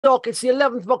Ibstock. It's the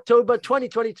 11th of October,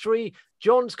 2023.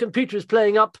 John's computer is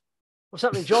playing up. What's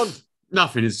happening, John?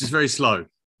 Nothing. It's just very slow.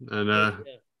 And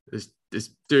it's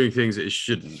doing things that it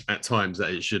shouldn't at times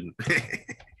that it shouldn't.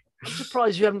 I'm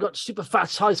surprised you haven't got super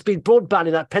fast, high-speed broadband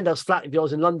in that penthouse flat of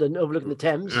yours in London overlooking the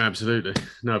Thames. Absolutely.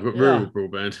 No, I've got rural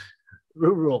broadband.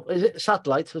 Rural. Is it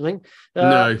satellite or something?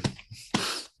 No.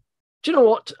 Do you know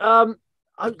what? I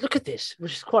look at this,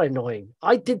 which is quite annoying.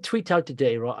 I did tweet out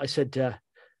today, right? I said,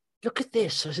 look at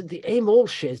this. I said, the AIM All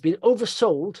share has been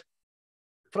oversold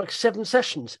for like 7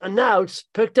 sessions. And now it's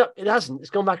perked up. It hasn't.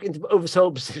 It's gone back into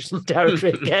oversold position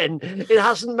territory again. It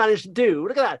hasn't managed to do.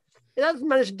 Look at that. It hasn't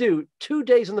managed to do 2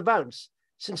 days on the bounce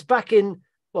since back in,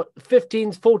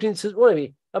 15th, 14th, whatever,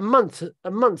 a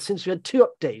month since we had 2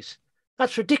 up days.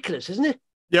 That's ridiculous, isn't it?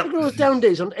 Yep. Look at those down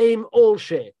days on AIM All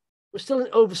share. We're still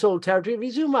in oversold territory. If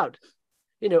you zoom out,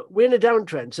 we're in a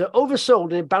downtrend. So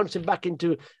oversold and bouncing back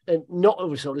into not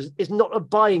oversold is not a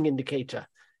buying indicator.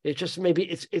 It's just maybe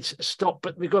it's stopped,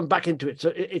 but we're going back into it.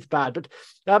 So it's bad. But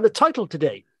the title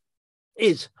today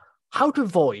is How to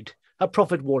Avoid a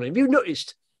Profit Warning. Have you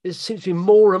noticed there seems to be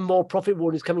more and more profit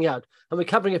warnings coming out? And we're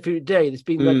covering a few today. There's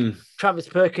been like Travis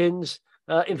Perkins,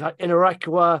 in fact,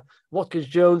 Eneraqua, Watkins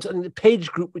Jones, and the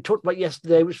PageGroup we talked about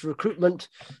yesterday, which was recruitment.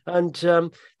 And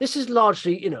this is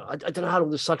largely, I don't know how long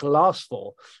this cycle lasts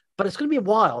for, but it's going to be a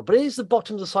while. But it is the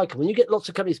bottom of the cycle. When you get lots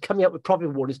of companies coming up with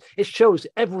profit warnings, it shows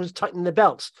everyone's tightening their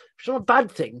belts, which is not a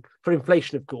bad thing for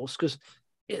inflation, of course, because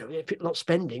if people are not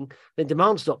spending, then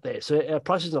demand's not there. So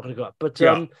prices are not going to go up. But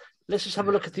let's just have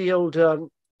a look at the old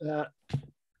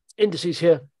indices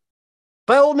here.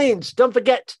 By all means, don't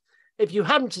forget, if you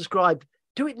haven't subscribed,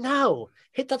 do it now.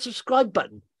 Hit that subscribe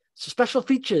button. Special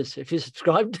features if you're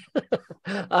subscribed.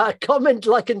 Comment,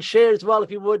 like, and share as well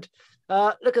if you would.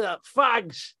 Look at that.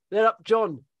 Fags. They're up,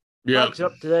 John. Yeah. Fags are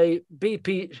up today.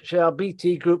 BP share,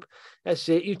 BT Group, SC,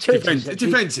 utilities.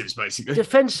 Defensives, basically.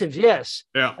 Defensives, yes.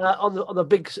 Yeah. On the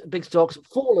big stocks.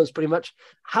 Fallers, pretty much.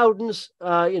 Howdens,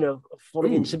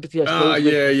 falling in sympathy.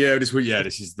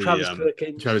 This is the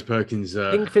Travis Perkins.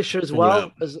 Kingfisher as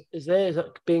well is there. Is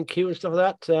that B&Q and stuff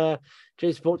like that?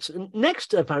 J Sports.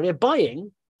 Next, apparently, are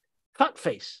buying Fat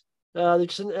Face. I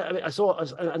saw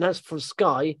an announcement from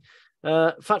Sky.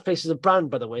 Fat Face is a brand,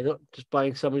 by the way, not just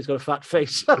buying someone who's got a fat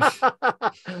face.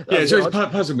 It's always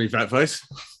puzzled me, Fat Face.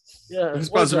 Yeah, it's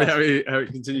puzzled me how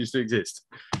it continues to exist.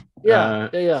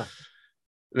 Right,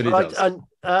 and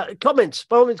comments,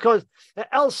 by all means, comments.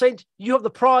 L Saint, you have the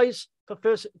prize for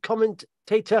first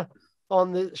commentator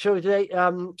on the show today.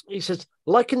 He says,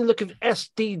 liking the look of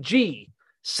SDG,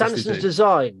 Sanderson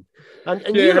Design. And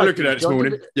I had a look at that this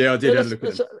morning. I did have a look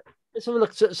at it. Let's have a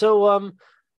look. So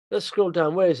let's scroll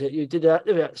down. Where is it? You did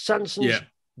Sanderson's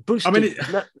boosted.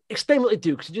 Explain what they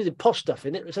do, because you do the posh stuff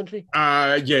in it, essentially.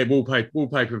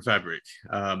 Wallpaper and fabric.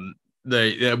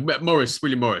 William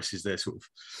Morris is their sort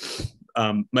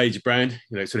of major brand,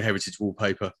 sort of heritage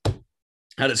wallpaper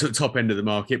at the sort of top end of the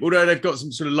market. Although they've got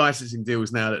some sort of licensing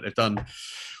deals now that they've done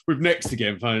with Next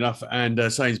again, funny enough, and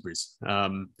Sainsbury's.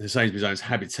 The Sainsbury's owns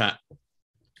Habitat,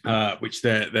 which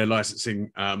they're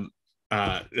licensing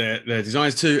their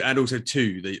designs to, and also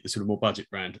to the sort of more budget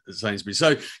brand at Sainsbury's.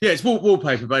 So it's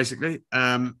wallpaper basically,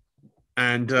 and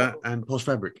posh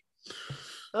fabric.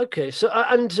 Okay, so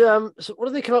so what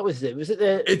did they come up with? Was it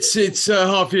their? It's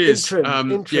half years, interim.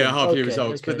 Half year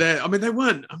results. Okay. But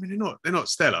they're not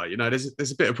stellar.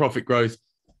 There's a bit of profit growth,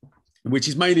 which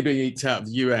is mainly being eked out of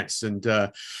the US. And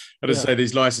as I say,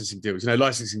 these licensing deals.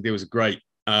 Licensing deals are great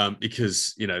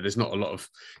because there's not a lot of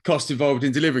cost involved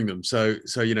in delivering them. So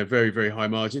very, very high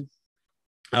margin,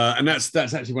 and that's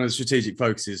actually one of the strategic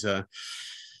focuses that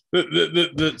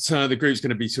the group's going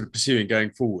to be sort of pursuing going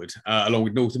forward, along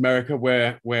with North America,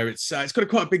 where it's got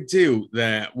quite a big deal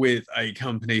there with a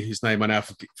company whose name I now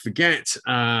forget.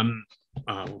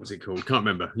 What was it called? Can't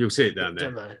remember. You'll see it down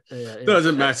there.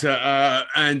 Doesn't matter.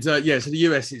 So the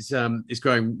US is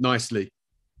growing nicely.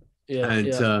 And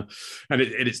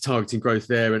it's targeting growth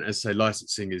there. And as I say,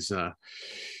 licensing is.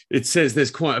 It says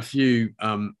there's quite a few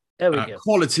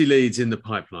quality leads in the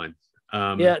pipeline.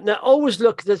 Now always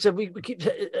look. We keep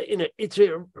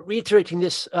reiterating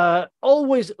this.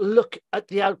 Always look at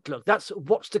the outlook. That's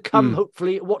what's to come.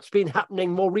 Hopefully, what's been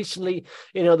happening more recently.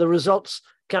 The results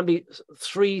can be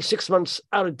 3-6 months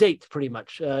out of date, pretty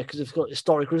much, because it's got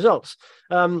historic results.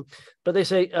 But they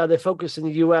say they focus in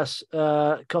the US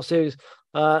cost savings.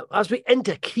 As we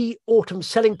enter key autumn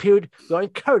selling period, we are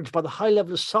encouraged by the high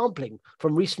level of sampling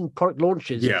from recent product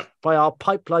launches by our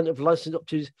pipeline of licensing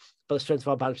opportunities by the strength of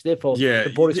our balance. Therefore,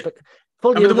 the board expects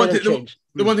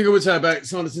the one thing I would say about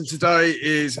Sanderson today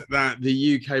is that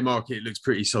the UK market looks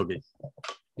pretty soggy.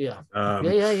 Yeah.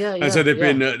 And so they've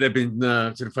been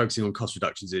sort of focusing on cost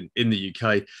reductions in the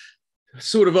UK.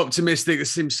 Sort of optimistic.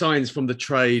 There's some signs from the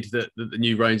trade that the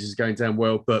new range is going down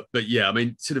well. But yeah, I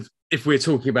mean, sort of if we're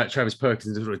talking about Travis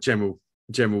Perkins and sort of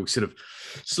general sort of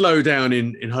slowdown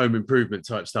in home improvement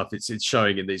type stuff, it's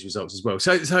showing in these results as well.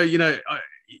 So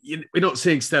we're not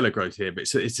seeing stellar growth here, but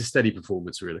it's a steady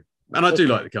performance really. And I do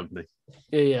like the company.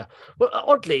 Yeah. Well,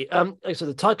 oddly, so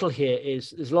the title here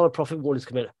is there's a lot of profit warnings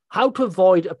coming in. How to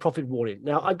avoid a profit warning.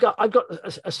 Now, I've got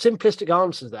a simplistic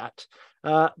answer to that.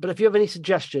 But if you have any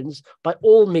suggestions, by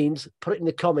all means, put it in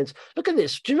the comments. Look at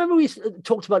this. Do you remember we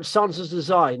talked about Sanderson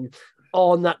Design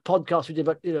on that podcast we did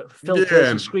about filters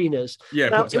and screeners? Yeah,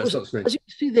 now, it was, as you can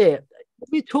see there,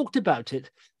 we talked about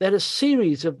it. They had a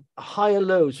series of higher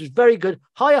lows. It was very good.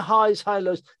 Higher highs, higher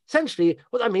lows. Essentially,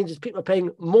 what that means is people are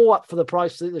paying more up for the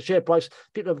price, the share price.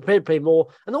 People are prepared to pay more.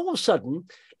 And all of a sudden,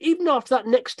 even after that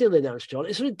next deal announced, John,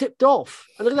 it sort of dipped off.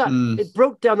 And look at that. It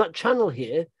broke down that channel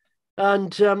here.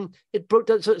 And it broke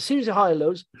down. So a series of higher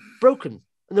lows, broken.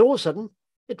 And then all of a sudden,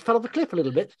 it fell off a cliff a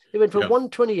little bit. It went from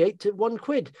 128 to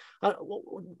 £1.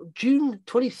 June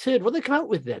 23rd. What did they come out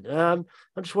with then? I'm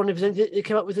just wondering if there's anything they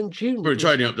came out with in June. For a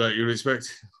trading update, you would expect.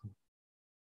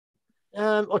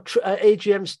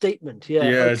 AGM statement. Yeah.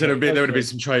 Yeah. So there would have been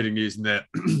some trading news in there.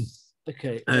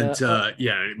 Okay. And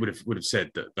it would have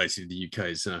said that basically the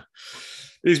UK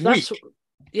is weak.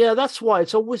 Yeah, that's why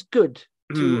it's always good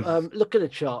to look at a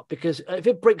chart, because if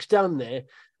it breaks down there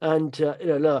and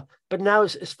lower, but now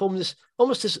it's formed this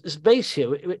almost this base here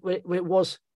where it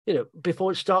was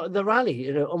before it started the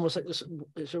rally, almost like this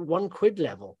it's a £1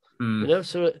 level,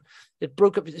 so it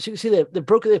broke up. So you can see there, they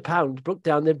broke at the pound, broke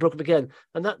down, then broke up again,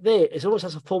 and that there is almost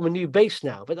has to form a new base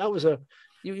now. But that was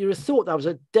you would have thought that was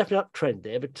a definite uptrend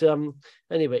there, but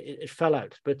anyway, it fell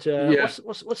out. But what's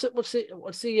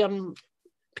the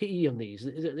PE on these?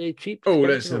 Is it cheap? Oh,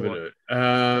 let's have a look.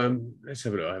 Let's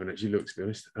have a look. I haven't actually looked, to be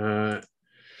honest.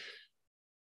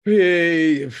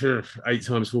 PE for 8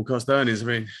 times forecast earnings. I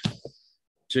mean,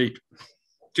 cheap.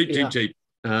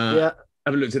 Haven't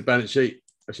looked at the balance sheet.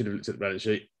 I should have looked at the balance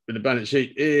sheet. But the balance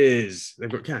sheet they've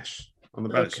got cash on the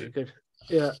balance sheet. Good.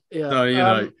 Yeah.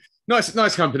 So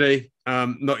nice company.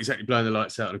 Not exactly blowing the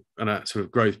lights out on a sort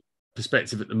of growth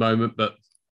perspective at the moment, but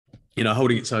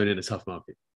holding its own in a tough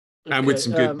market. And with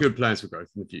some good plans for growth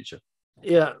in the future.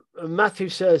 Yeah, Matthew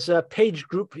says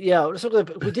PageGroup. Yeah, let's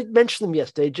look at we did mention them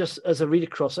yesterday, just as a read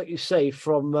across, like you say,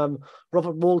 from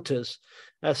Robert Walters.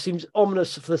 Seems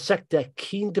ominous for the sector.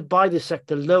 Keen to buy the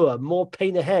sector lower, more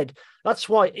pain ahead. That's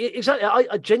why exactly.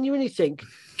 I genuinely think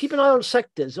keep an eye on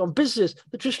sectors, on business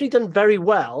that traditionally done very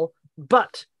well,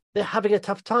 but they're having a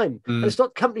tough time. And it's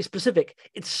not company specific,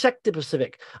 it's sector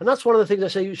specific. And that's one of the things I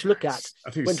say you should look at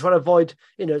when trying to avoid,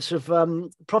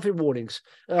 profit warnings.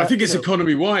 I think it's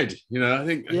economy wide. I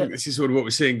think this is sort of what we're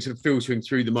seeing sort of filtering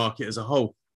through the market as a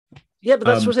whole. Yeah, but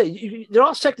that's what I'm saying. There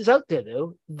are sectors out there,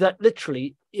 though, that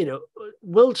literally,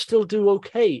 will still do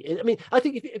okay. I mean, I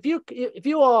think if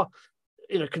you are,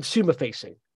 consumer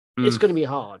facing, it's going to be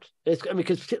hard.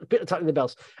 Because people are tightening the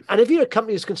belts. And if you're a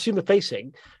company that's consumer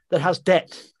facing that has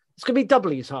debt, it's going to be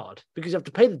doubly as hard because you have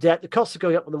to pay the debt. The costs are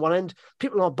going up on the one end.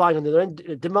 People aren't buying on the other end.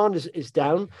 Demand is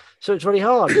down. So it's really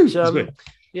hard. PageGroup.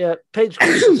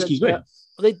 Excuse me. Are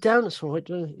they down? That's right.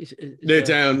 They're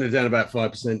down. They're down about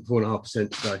 5%,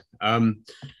 4.5% today.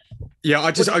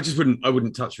 I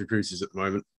wouldn't touch recruiters at the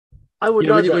moment. I would.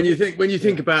 When you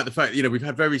think about the fact we've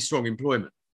had very strong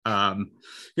employment.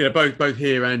 Both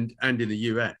here and in the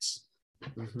US,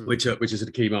 which are sort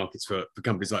of key markets for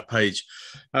companies like Page.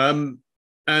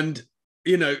 And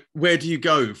where do you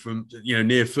go from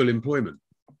near full employment?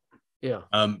 Yeah.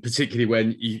 Particularly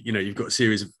when you've got a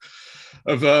series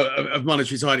of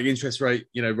monetary tightening, interest rate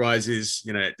rises.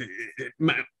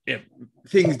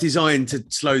 Things designed to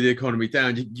slow the economy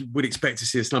down. You would expect to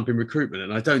see a slump in recruitment,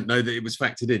 and I don't know that it was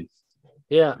factored in.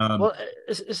 Yeah. Well,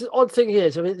 it's an odd thing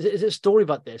here. So, there's a story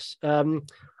about this.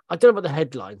 I don't know about the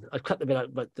headline. I've cut the bit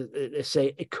out, but they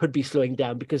say it could be slowing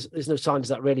down because there's no signs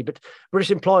of that really. But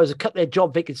British employers have cut their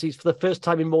job vacancies for the first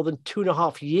time in more than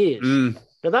 2.5 years.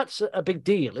 Now, that's a big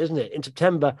deal, isn't it? In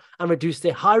September, and reduced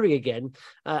their hiring again.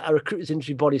 A recruiters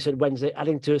industry body said Wednesday,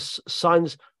 adding to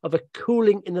signs of a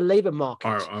cooling in the labour market.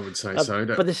 I would say so.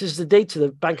 But this is the data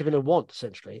the Bank of England want,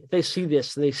 essentially. If they see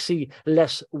this, they see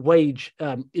less wage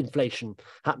inflation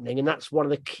happening. And that's one of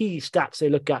the key stats they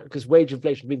look at because wage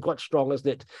inflation has been quite strong,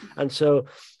 hasn't it? And so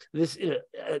this,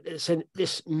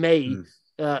 this may...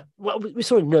 we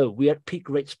sort of know we're at peak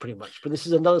rates pretty much, but this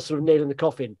is another sort of nail in the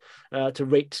coffin to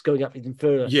rates going up even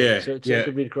further. So it's a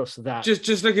good read across to that.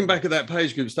 Just looking back at that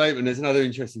PageGroup statement, there's another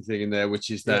interesting thing in there, which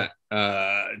is that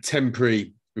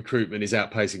temporary recruitment is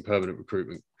outpacing permanent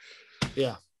recruitment.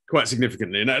 Yeah. Quite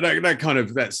significantly. And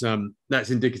that's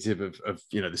indicative of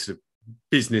the sort of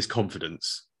business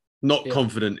confidence, not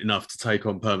confident enough to take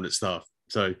on permanent staff.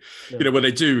 So, when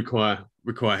they do require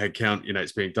headcount,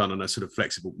 it's being done on a sort of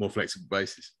more flexible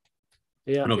basis.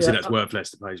 Yeah. And obviously that's worth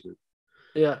less to PageGroup.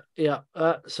 Yeah.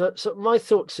 So my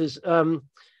thoughts is,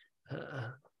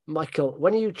 Michael,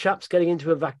 when are you chaps getting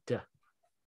into Avacta?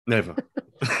 Never.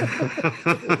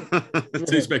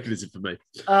 Too speculative for me.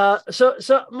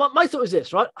 So my thought is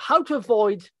this, right? How to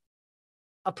avoid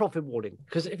a profit warning?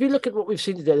 Because if you look at what we've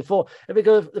seen today, if we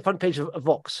go to the front page of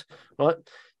Vox, right,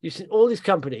 you've seen all these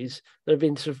companies that have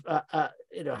been sort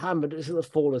of hammered. This is the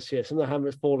fallers here. Some of the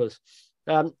hammered fallers.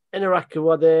 Eneraqua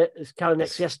were there. There's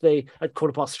Calanex yesterday at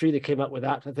 3:15. They came out with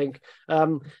that, I think.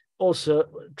 Also,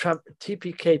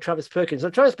 TPK Travis Perkins. Now,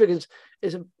 Travis Perkins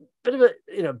is a bit of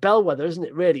a bellwether, isn't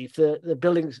it? Really, for the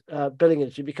building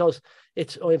industry, because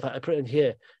it's. Oh, in fact, I put it in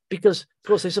here because, of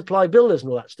course, they supply builders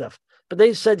and all that stuff. But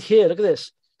they said here, look at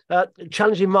this: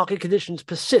 challenging market conditions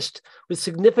persist with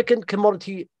significant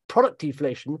commodity product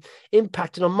deflation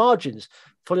impacting on margins.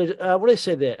 Followed, what do they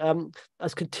say there?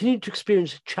 Has continued to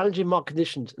experience challenging market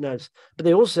conditions announced. But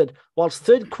they also said, whilst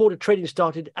third quarter trading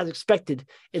started as expected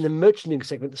in the merchanting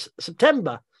segment,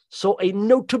 September saw a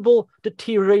notable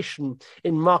deterioration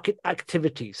in market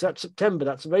activity. So that's September.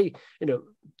 That's very, near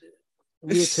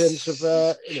terms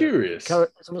of curious.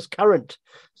 It's almost current.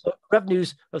 So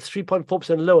revenues of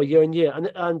 3.4% lower year on year,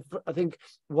 and I think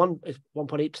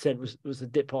 1.8% was the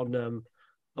dip on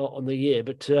the year.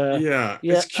 But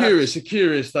it's curious, a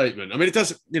curious statement. I mean,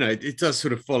 it does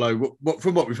sort of follow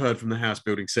from what we've heard from the house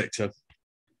building sector.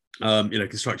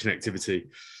 Construction activity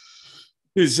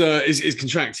is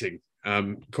contracting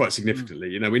quite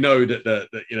significantly. We know that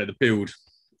the build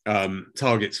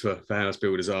targets for house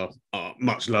builders are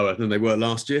much lower than they were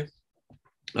last year.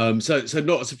 So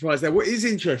not a surprise there. What is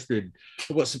interesting,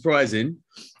 or what's surprising,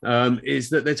 is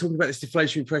that they're talking about this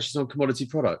deflationary pressures on commodity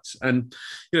products. And,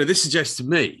 this suggests to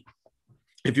me,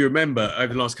 if you remember,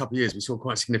 over the last couple of years, we saw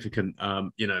quite significant,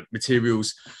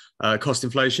 materials cost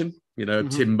inflation,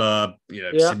 timber,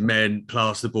 cement,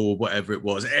 plasterboard, whatever it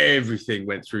was, everything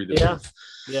went through the roof.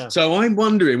 Yeah. So I'm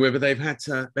wondering whether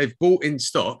they've bought in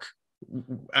stock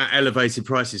at elevated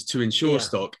prices to ensure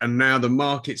stock, and now the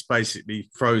market's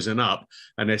basically frozen up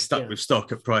and they're stuck with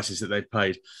stock at prices that they've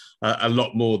paid a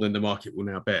lot more than the market will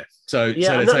now bear. So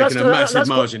they're taking a massive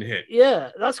margin hit.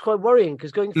 Yeah, that's quite worrying,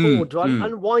 because going forward to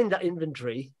unwind that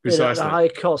inventory at a higher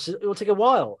cost, it will take a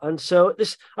while. And so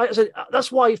this, like I said,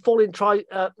 that's why falling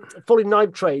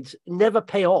knife trades never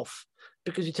pay off,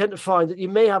 because you tend to find that you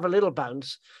may have a little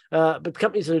bounce, but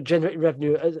companies that are generating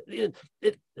revenue,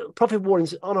 profit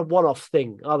warnings aren't a one-off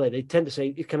thing, are they? They tend to say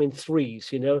it come in threes.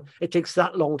 It takes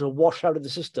that long to wash out of the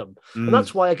system, and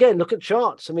that's why, again, look at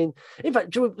charts. I mean, in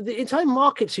fact, the entire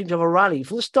market seemed to have a rally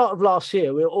from the start of last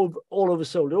year. We were all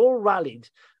oversold. They all rallied,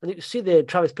 and you can see there,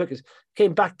 Travis Perkins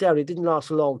came back down. It didn't last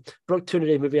long. Broke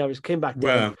 200-day moving average, came back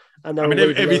down, and now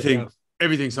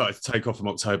everything started to take off from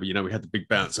October. We had the big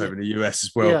bounce over in the US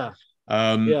as well. Yeah.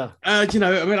 I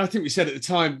think we said at the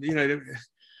time, it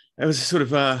was a sort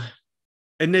of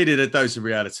it needed a dose of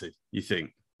reality, you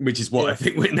think, which is what I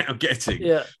think we're now getting.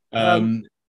 Yeah. The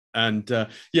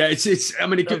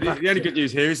only good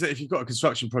news here is that if you've got a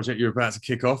construction project you're about to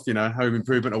kick off, home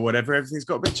improvement or whatever, everything's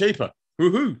got a bit cheaper.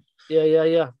 Woohoo!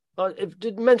 Yeah. It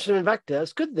did mention Avacta.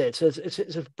 It's good there.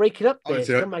 It's breaking up there. It's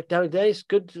come back down today. It's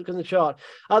good. Look on the chart.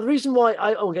 The reason why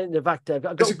I get into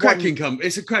Avacta, it's a cracking company.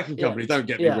 It's a cracking company. Don't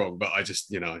get me wrong, but I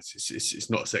just, it's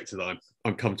not a sector that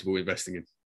I'm comfortable investing in.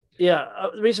 Yeah,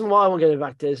 the reason why I want to get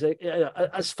Avacta is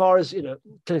as far as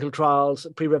clinical trials,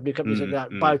 pre-revenue companies like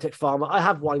that, biotech, pharma. I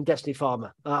have one in Destiny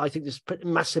Pharma. I think there's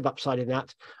massive upside in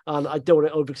that, and I don't want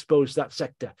to overexpose that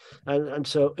sector, and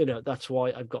so that's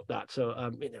why I've got that. So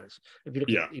if you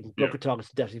look at even broker targets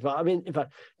in Destiny Pharma, I mean, in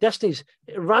fact, Destiny's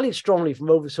rallied strongly from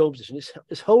oversold position.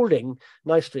 It's holding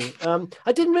nicely.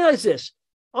 I didn't realize this.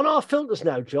 On our filters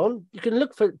now, John, you can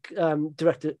look for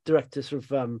director sort of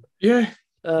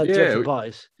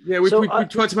buys. Yeah, we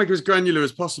tried to make it as granular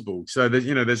as possible. So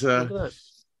there's so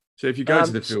if you go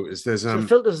to the filters, there's the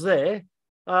filters there,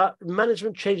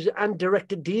 management changes and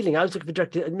director dealing. I was looking for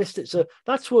director and missed it. So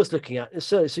that's worth looking at.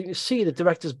 So you can see the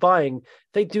directors buying.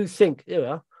 They do think,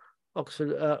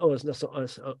 Oxford. That's not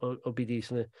OBD,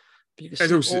 isn't it? But you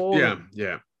can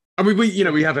see I mean,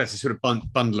 we have had to sort of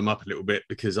bundle them up a little bit,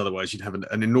 because otherwise you'd have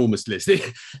an enormous list.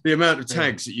 The amount of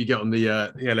tags that you get on the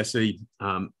LSE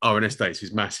RNS data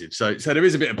is massive. So there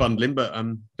is a bit of bundling, but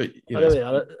this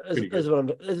is what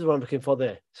I'm looking for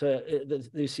there. So the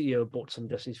new CEO bought some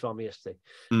Destiny's Pharma yesterday.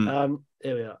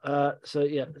 There we are. So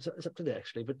yeah, it's up to there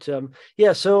actually. But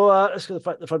yeah, so let's go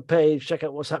to the front page, check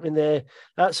out what's happening there.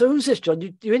 So who's this, John?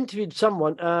 You interviewed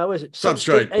someone. Where is it?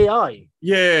 Substrate AI.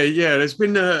 Yeah. There's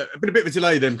been a bit of a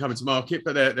delay them coming to market,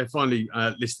 but they're finally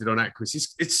listed on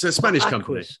Aquis. It's a Spanish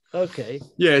company. Okay.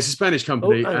 Yeah, it's a Spanish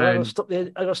company. I gotta stop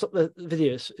the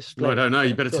video. No, I don't know.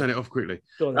 You better turn it off quickly.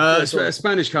 It's a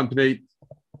Spanish company.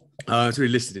 It's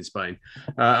really listed in Spain,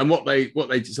 and what they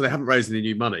so they haven't raised any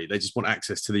new money. They just want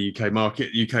access to the UK market,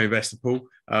 UK investor pool,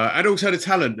 and also the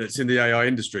talent that's in the AI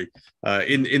industry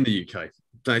in the UK.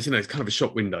 So, it's kind of a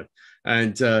shop window.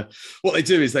 And what they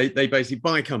do is they basically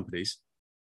buy companies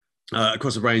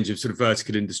across a range of sort of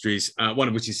vertical industries. One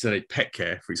of which is pet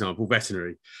care, for example,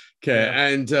 veterinary care,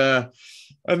 and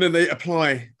then they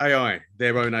apply AI,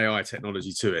 their own AI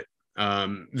technology to it.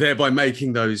 Thereby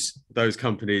making those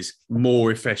companies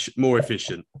more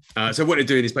efficient. So what they're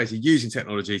doing is basically using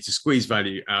technology to squeeze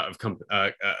value out of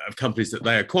companies that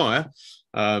they acquire.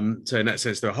 So in that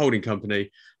sense, they're a holding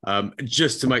company,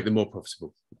 just to make them more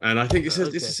profitable. And I think it's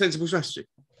a sensible strategy.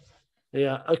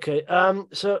 Yeah. Okay.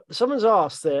 So someone's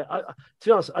asked there. To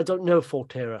be honest, I don't know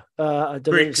Forterra. I don't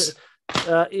Bricks.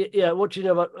 know. Yeah. What do you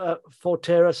know about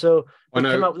Forterra? So they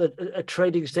came out with a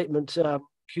trading statement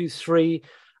Q3.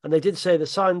 And they did say the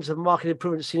signs of market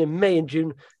improvement seen in May and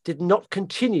June did not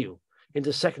continue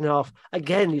into the second half.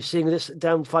 Again, you're seeing this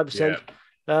down 5%.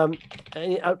 Yeah.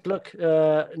 Any outlook?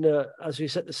 No, as we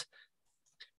said this,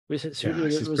 it's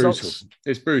results. Brutal.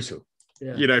 It's brutal.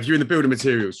 Yeah. If you're in the building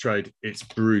materials trade, it's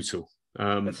brutal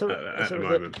at the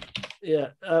moment.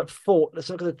 Fort.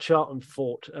 Let's look at the chart on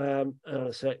Fort. Let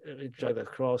me drag that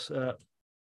across. But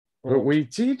I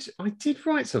did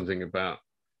write something about.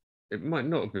 It might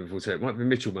not have been Forterra, it might be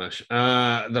Michelmersh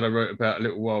that I wrote about a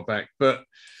little while back. But,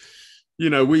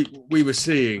 we were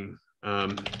seeing,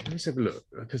 let's have a look,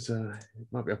 because it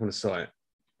might be up on the site.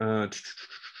 There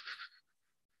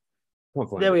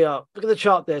we are. Look at the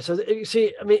chart there. So you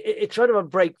see, I mean, it's right of a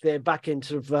break there back in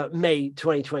sort of May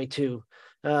 2022.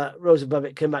 Rose above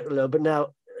it, came back low, but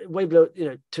now way below,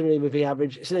 200 moving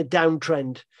average. It's in a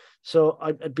downtrend. So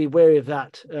I'd be wary of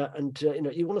that.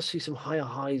 You want to see some higher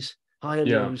highs, higher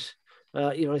lows.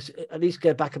 At least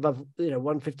get back above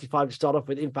 155 to start off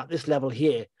with. In fact, this level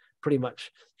here, pretty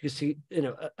much, you can see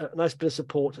a nice bit of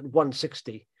support at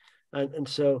 160, and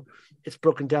so it's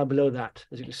broken down below that,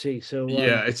 as you can see. So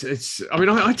it's. I mean,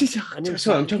 I did. Sorry, I'm really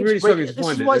struggling to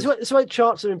find it. This is why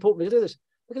charts are important. Look at this.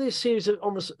 Look at this series of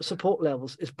almost support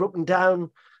levels. It's broken down,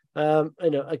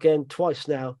 again twice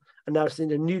now, and now it's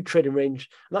in a new trading range.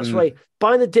 And that's why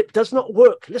buying the dip does not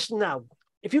work. Listen now,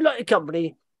 if you like a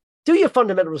company, do your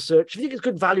fundamental research. If you think it's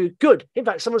good value, good. In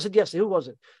fact, someone said yesterday, who was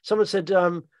it? Someone said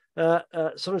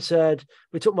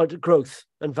we're talking about growth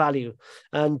and value,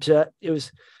 and it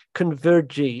was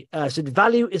Convergy. Said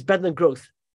value is better than growth.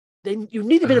 Then you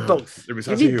need a bit of both. You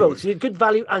need both. You need good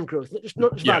value and growth,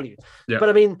 not just value. Yeah. But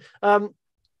I mean,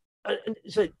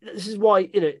 so this is why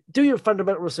do your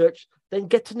fundamental research, then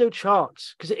get to know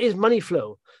charts, because it is money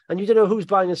flow, and you don't know who's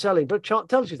buying and selling, but a chart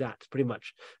tells you that pretty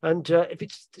much. And if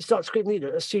it starts creating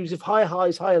a series of higher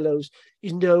highs, higher lows,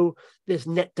 there's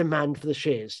net demand for the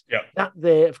shares. Yeah, that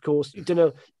there, of course, you don't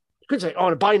know. You could say, "Oh,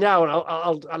 I'll buy now, and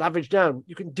I'll average down."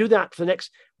 You can do that for the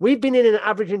next. We've been in an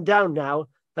averaging down now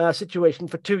situation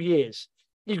for 2 years.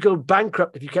 You'd go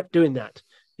bankrupt if you kept doing that.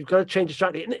 You've got to change the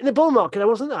strategy. In the bull market, I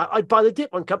wasn't that. I'd buy the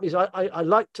dip on companies I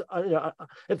liked.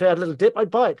 If they had a little dip, I'd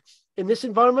buy it. In this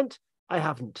environment, I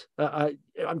haven't.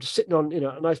 I'm just sitting on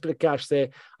a nice bit of cash there.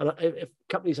 And if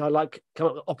companies I like come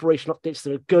up with operational updates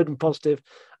that are good and positive,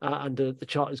 and the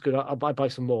chart is good, I'll buy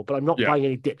some more. But I'm not buying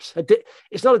any dips.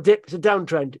 It's not a dip. It's a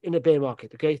downtrend in a bear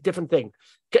market. Okay, different thing.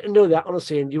 Get to know that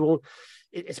honestly, and you will.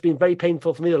 It's been very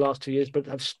painful for me the last 2 years, but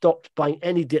I've stopped buying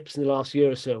any dips in the last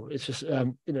year or so. It's just,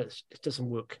 it doesn't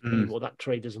work anymore. That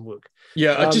trade doesn't work.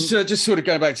 Yeah, just sort of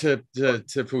going back to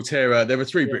Forterra, there were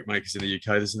 3 brick makers in the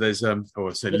UK. There's listed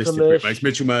brick makers.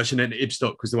 Michelmersh, and then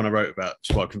Ibstock was the one I wrote about,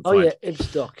 which I couldn't find.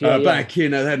 Ibstock. Back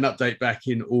in, they had an update back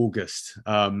in August.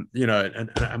 And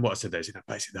what I said there is,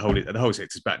 basically the whole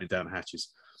sector's battening down hatches.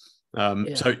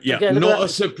 Again, not a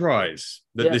surprise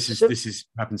that this is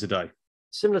happened today.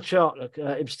 Similar chart, look,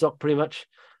 Ibstock pretty much.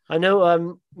 I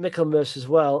know Michelmersh as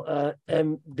well,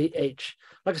 MBH.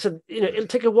 Like I said, it'll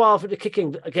take a while for it to kick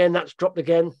in. Again, that's dropped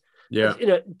again. Yeah.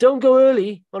 Don't go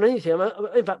early on anything.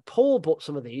 In fact, Paul bought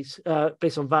some of these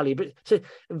based on value, but so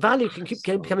value can keep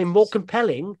becoming more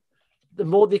compelling the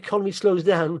more the economy slows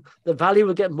down, the value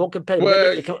will get more competitive.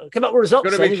 Well, they come up with results.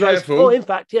 Got to be careful. Oh, in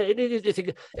fact, yeah, you think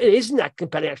it isn't that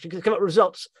competitive actually, because they come up with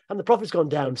results and the profit's gone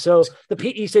down. So the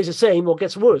PE stays the same or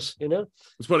gets worse.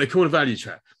 It's what they call a value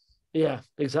trap. Yeah,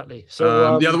 exactly.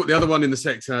 So the other one in the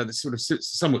sector that's sort of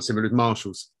somewhat similar with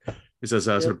Marshalls. Is as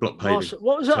sort of block paving.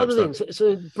 What was that other thing? It's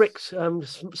bricks,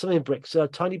 something in bricks.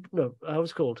 Tiny, no, what's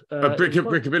it called?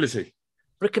 Brickability.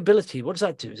 Brickability. What does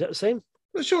that do? Is that the same? I'm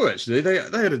not sure actually. They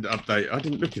had an update. I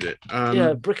didn't look at it.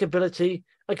 Brickability.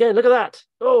 Again, look at that.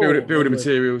 Oh, building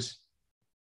materials.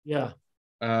 Yeah.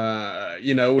 All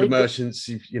the merchants.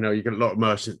 You've got a lot of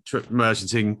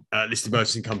merchanting, listed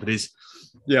merchanting companies.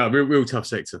 Yeah, real tough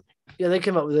sector. Yeah, they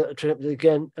came up with a trip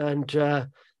again, and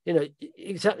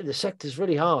exactly, the sector's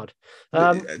really hard.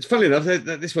 It's funny enough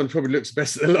that this one probably looks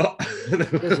best of the lot.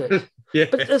 Is it? Yeah.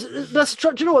 But do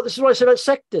you know what? This is what I say about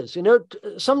sectors.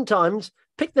 Sometimes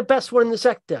pick the best one in the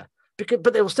sector,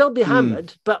 but they will still be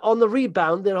hammered. But on the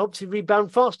rebound, they'll obviously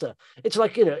rebound faster. It's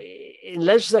like, in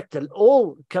leisure sector,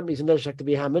 all companies in leisure sector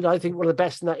be hammered. I think one of the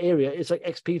best in that area is like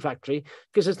XP Factory,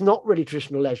 because it's not really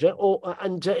traditional leisure,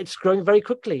 and it's growing very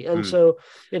quickly. And so,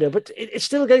 but it's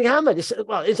still getting hammered. It's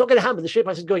not getting hammered. The share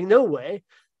price is going nowhere,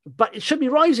 but it should be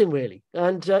rising really.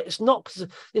 And it's not,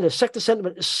 because sector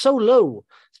sentiment is so low.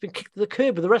 It's been kicked to the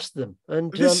curb with the rest of them.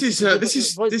 And this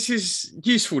is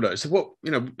useful though. So what,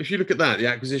 if you look at that, the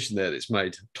acquisition there that's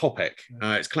made, Topec,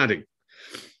 it's cladding.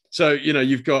 So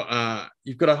you've got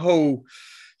a whole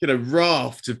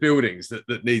raft of buildings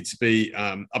that need to be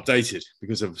updated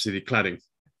because obviously the cladding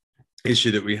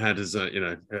issue that we had as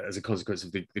a consequence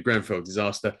of the Grenfell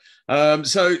disaster.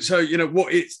 So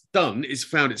what it's done is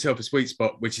found itself a sweet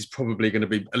spot, which is probably going to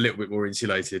be a little bit more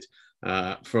insulated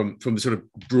from the sort of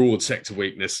broad sector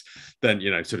weakness than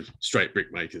sort of straight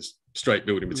brick makers, straight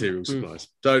building material suppliers.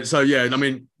 So yeah, I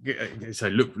mean,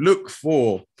 look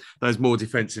for those more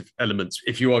defensive elements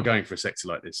if you are going for a sector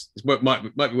like this. It might be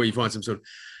where you find some sort of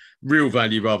real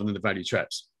value rather than the value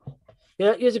traps.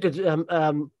 Yeah, here's a good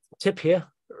tip here.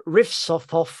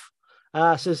 Riffsoff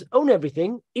says, own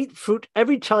everything, eat fruit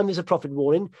every time there's a profit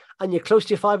warning, and you're close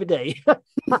to your 5 a day.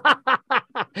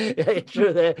 Yeah,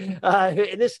 true there.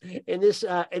 In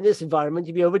this environment,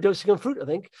 you'd be overdosing on fruit, I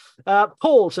think.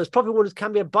 Paul says, profit warnings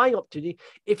can be a buying opportunity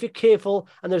if you're careful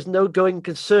and there's no going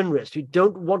concern risk. You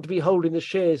don't want to be holding the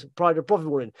shares prior to profit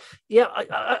warning. Yeah,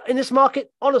 in this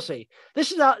market, honestly,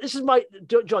 this is my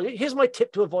John. Here's my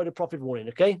tip to avoid a profit warning.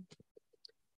 Okay.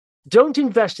 Don't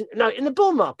invest in the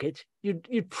bull market.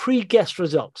 You'd pre-guess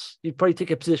results. You'd probably take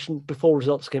a position before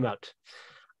results came out.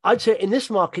 I'd say in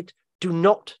this market, do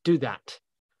not do that.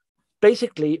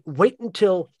 Basically, wait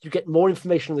until you get more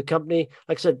information on the company.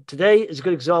 Like I said, today is a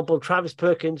good example. Travis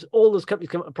Perkins, all those companies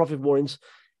come up with profit warnings.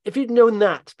 If you'd known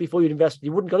that before you'd invested,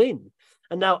 you wouldn't have got in.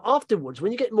 And now afterwards,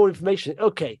 when you get more information,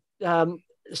 okay,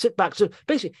 sit back. So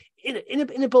basically,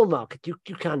 in a bull market, you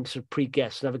can sort of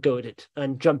pre-guess and have a go at it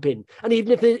and jump in. And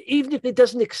even if it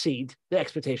doesn't exceed the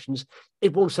expectations,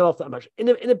 it won't sell off that much. In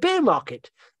a bear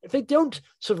market, if they don't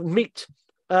sort of meet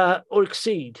or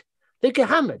exceed, they get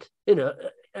hammered.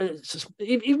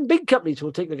 Even big companies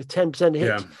will take like a 10%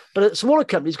 hit, but smaller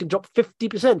companies can drop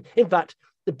 50%. In fact,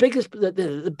 the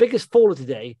biggest faller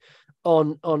today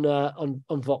on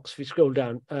Vox, if you scroll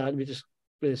down, let me just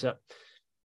bring this up,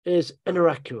 is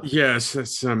Eneraqua. Yes,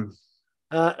 that's in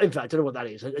fact, I don't know what that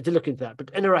is. I did look into that,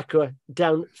 but Eneraqua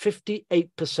down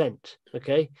 58%.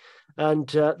 Okay, and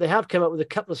they have come up with a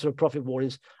couple of sort of profit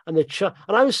warnings, and and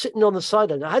I was sitting on the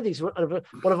sideline. I had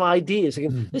one of my ideas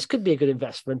thinking this could be a good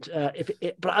investment.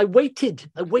 But I waited.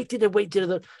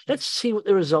 Let's see what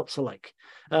the results are like,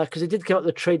 because they did come up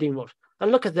with a trading lot.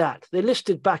 And look at that. They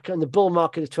listed back on the bull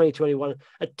market of 2021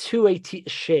 at 280 a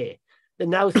share. They're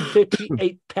now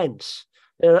 38 pence.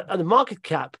 And the market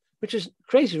cap, which is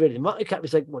crazy, really. The market cap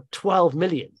is like, 12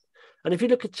 million. And if you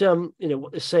look at,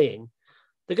 what they're saying,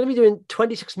 they're going to be doing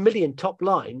 26 million top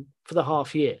line for the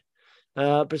half year.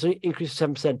 But it's only increased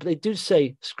 7%. But they do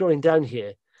say, scrolling down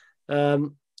here,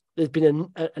 there's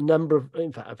been a number of,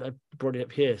 in fact, I've brought it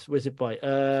up here. So where's it by?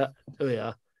 There we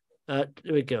are. There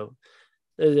we go.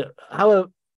 However,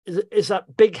 is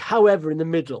that big however in the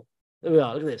middle? There we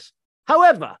are. Look at this.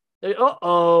 However,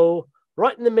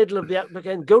 right in the middle of the outlook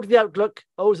again. Go to the outlook.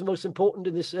 Always the most important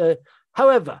in this.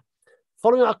 However,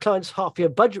 following our clients' half-year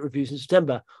budget reviews in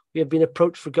September, we have been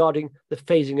approached regarding the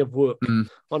phasing of work.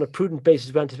 On a prudent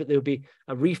basis, we anticipate there will be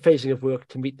a rephasing of work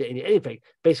to meet the anything.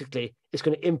 Basically, it's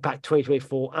going to impact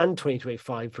 2024 and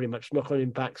 2025, pretty much knock-on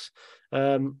impacts.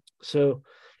 So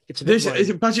it's a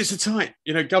bit budgets are tight.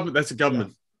 Government. That's a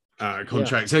government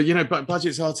contract. So but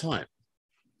budgets are tight.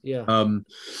 Yeah.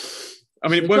 I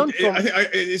mean, So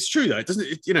it's true though. It doesn't,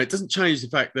 it doesn't change the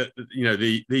fact that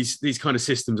these kind of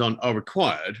systems are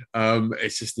required.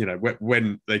 It's just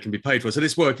when they can be paid for. So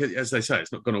this work, as they say,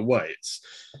 it's not gone away.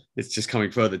 It's just coming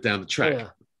further down the track. Yeah,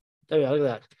 there we are. Look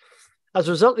at that. As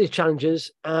a result of these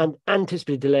challenges and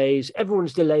anticipated delays,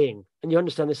 everyone's delaying. And you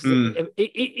understand this,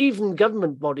 even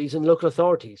government bodies and local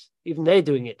authorities, even they're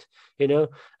doing it, The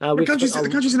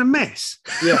country's in a mess.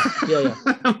 Yeah. Well,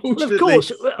 of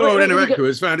course. Eneraqua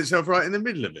has found itself right in the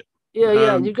middle of it.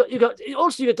 Yeah. And you got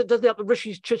the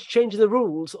Rishi's just changing the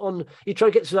rules on. He tried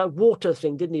to get to that water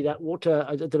thing, didn't he? That water,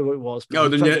 I don't know what it was.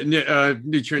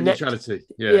 Nutrient neutrality.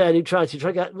 Yeah, neutrality.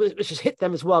 Try to get, which has hit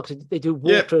them as well because they do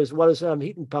water as well as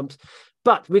heating pumps.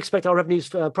 But we expect our revenues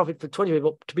for profit for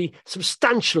 2020 to be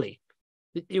substantially.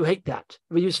 You hate that.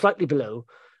 We use slightly below,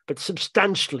 but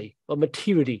substantially or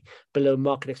materially below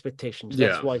market expectations.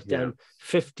 That's why it's down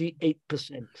 58%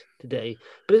 today.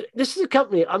 But this is a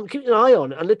company I'm keeping an eye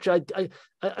on. And literally,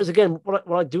 what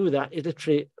I do with that is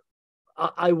literally,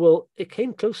 I will. It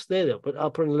came close there though, but I'll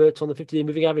put an alert on the 50-day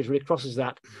moving average when it crosses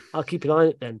that. I'll keep an eye on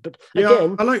it then. But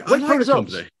again, I like the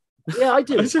company. Yeah, I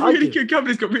do. It's a really good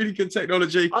company. It's got really good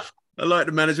technology. I like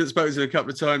the management. Spoken to it a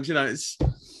couple of times.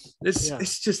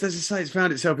 It's just, as I say, it's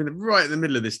found itself right in the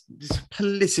middle of this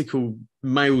political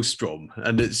maelstrom,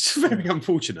 and it's very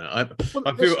unfortunate. I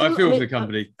feel for the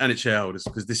company and its shareholders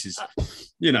because this is,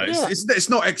 it's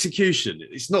not execution.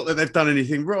 It's not that they've done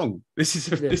anything wrong. This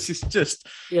is just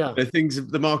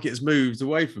the market has moved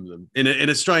away from them in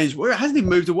a strange way. It hasn't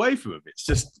even moved away from them. It's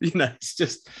just,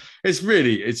 it's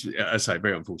I say,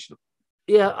 very unfortunate.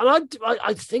 Yeah, and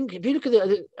I think if you look at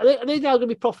it, are they now going to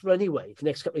be profitable anyway for the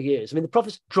next couple of years? I mean, the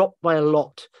profits dropped by a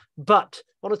lot, but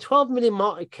on a 12 million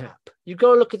market cap, you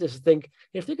go and look at this and think,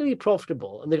 if they're going to be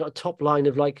profitable and they've got a top line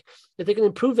of if they can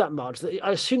improve that margin,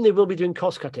 I assume they will be doing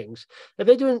cost cuttings. If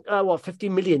they're doing 50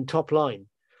 million top line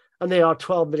and they are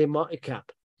 12 million market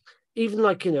cap, even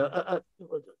even a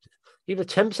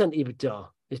 10% EBITDA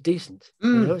is decent.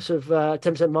 Sort of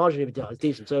 10% margin EBITDA is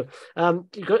decent. So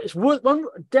it's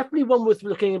definitely one worth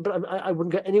looking at, but I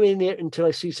wouldn't get anywhere near it until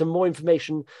I see some more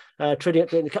information trading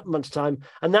update in a couple of months' time.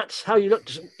 And that's how you look.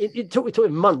 It took me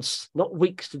months, not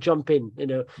weeks, to jump in.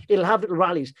 It'll have little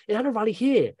rallies. It had a rally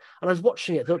here, and I was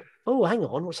watching it. I thought, oh, hang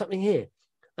on, what's happening here?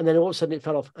 And then all of a sudden it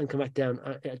fell off and come back down.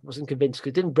 I wasn't convinced because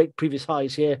it didn't break previous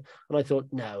highs here. And I thought,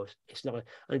 no, it's not. And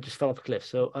it just fell off a cliff.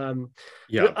 So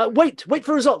wait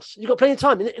for results. You've got plenty of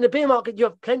time. In a bear market, you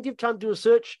have plenty of time to do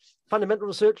research, fundamental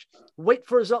research. Wait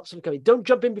for results. Don't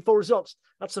jump in before results.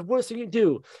 That's the worst thing you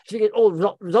do. If you get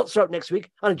results are out next week,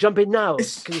 and jump in now.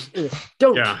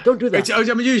 Don't do that.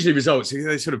 I mean, usually results,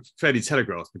 they sort of fairly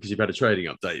telegraphed because you've had a trading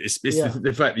update. It's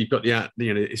the fact that you've got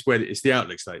it's the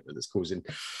outlook statement that's causing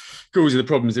the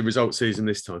problems in results season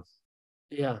this time.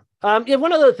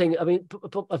 One other thing, I mean,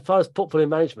 as far as portfolio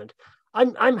management,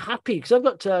 I'm happy because I've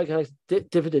got a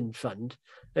dividend fund,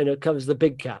 it covers the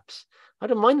big caps. I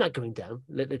don't mind that going down,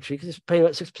 literally, because it's paying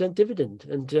about 6% dividend.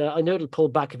 And I know it'll pull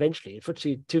back eventually.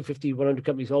 FTSE 250, 100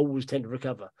 companies always tend to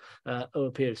recover over a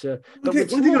period. So, one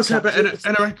thing I'll say about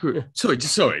Eneraqua.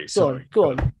 Sorry. Go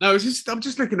on. No, I'm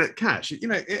just looking at cash.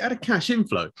 It had a cash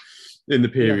inflow in the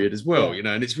period as well,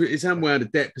 and it's unwound a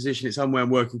debt position, it's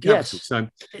unwound working capital. Yes. So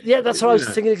that's what I was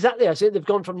thinking exactly. I said they've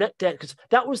gone from net debt because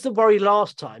that was the worry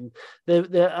last time. There's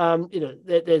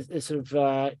sort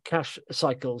of cash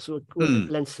cycles were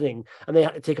lengthening, and they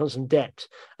had to take on some debt.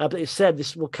 But they said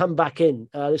this will come back in.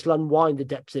 This will unwind the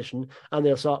debt position, and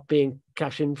they'll start being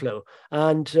cash inflow.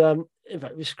 And in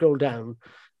fact, we scroll down.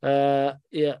 So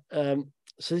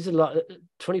these are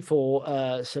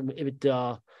 24 some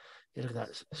EBITDA. Look at that;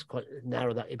 it's quite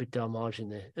narrow, that EBITDA margin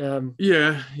there.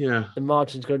 The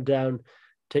margin's gone down.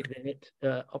 Take the hit.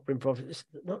 Operating profit. It's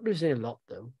not losing a lot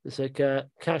though. It's like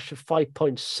cash of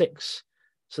 5.6.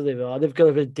 So they are. They've got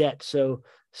a bit of debt. So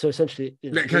essentially,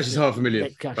 net cash is $500,000.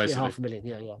 Net cash, basically.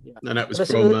 $500,000. Yeah. And that was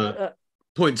from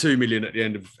 0.2 million at the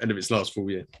end of its last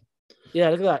full year.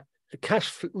 Yeah, look at that. The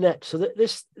cash net. So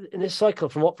this in this cycle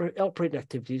from operating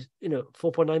activities,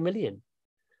 4.9 million.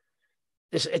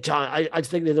 I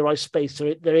think they're in the right space.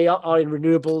 So they are in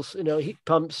renewables, heat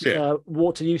pumps,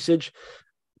 water usage.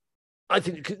 I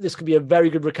think this could be a very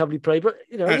good recovery play. But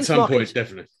at some point,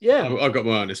 definitely. Yeah, I've got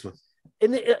my eye on this one.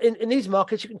 In these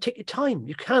markets, you can take your time.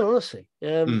 You can honestly.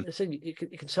 So you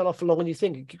can sell off for longer than you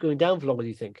think. You keep going down for longer than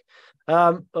you think.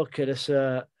 Okay, let's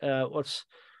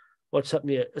what's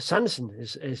happening here? Sanderson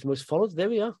is most followed. There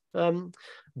we are.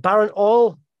 Barron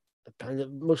Oil,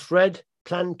 most read.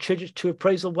 Planned changes to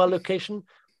appraisal well location.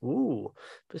 Ooh,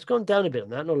 but it's gone down a bit on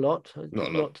that. Not a lot.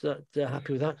 Not that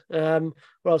happy with that.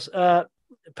 What else?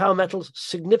 power metals,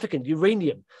 significant.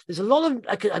 Uranium. There's a lot of,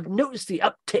 I've noticed the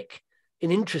uptick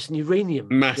in interest in uranium.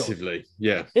 Massively, John.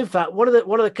 yeah. In fact, one of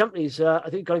the companies, I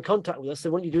think, got in contact with us. They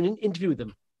want you to do an interview with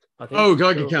them, I think. Oh,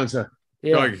 Geiger Counter.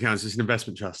 Yeah. Geiger Counter is an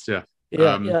investment trust, yeah.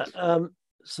 Yeah,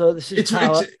 so this is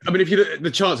power. I mean, if you look at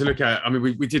the chart to look at, I mean,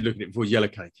 we did look at it before, yellow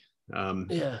cake.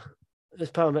 Yeah,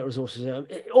 there's power metal resources.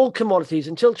 All commodities,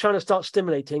 until China starts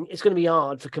stimulating, it's going to be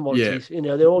hard for commodities. Yeah. You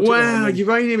know, they're all. Wow,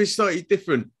 uranium is slightly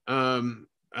different.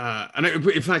 And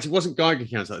in fact, it wasn't Geiger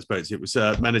Counter I spoke to. It was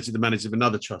the manager of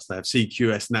another trust. They have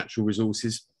CQS Natural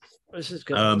Resources. This is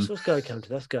what's Geiger Counter?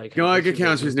 That's Geiger Counter. Geiger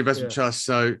Counter is an investment trust,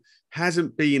 so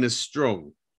hasn't been as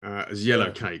strong as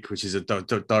Yellow Cake, which is a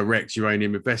direct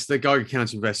uranium investor. Geiger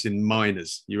Counter invests in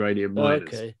miners, uranium miners.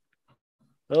 Okay.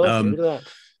 Look at that.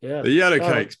 Yeah. The Yellow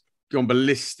Cake's gone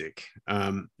ballistic.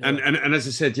 And as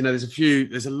I said, you know,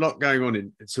 there's a lot going on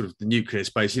in sort of the nuclear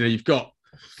space. You know, you've got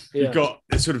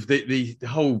sort of the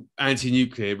whole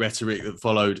anti-nuclear rhetoric that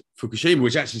followed Fukushima,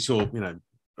 which actually saw, you know,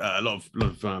 a lot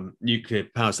of nuclear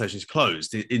power stations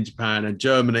closed in Japan and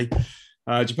Germany.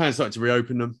 Japan started to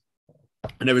reopen them,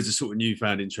 and there was a sort of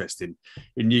newfound interest in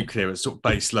nuclear as sort of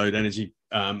base load energy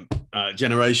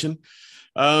generation.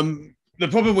 The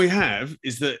problem we have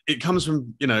is that it comes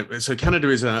from, you know, so Canada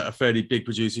is a fairly big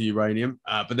producer of uranium,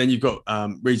 but then you've got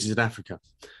regions in Africa,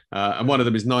 and one of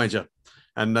them is Niger.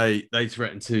 And they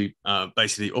threaten to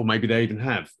basically, or maybe they even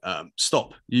have,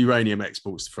 stop uranium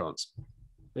exports to France.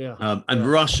 And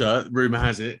Russia, rumor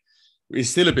has it, is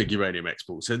still a big uranium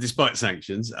exporter, so despite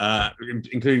sanctions,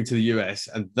 including to the US,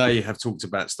 and they have talked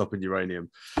about stopping uranium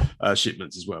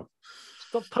shipments as well.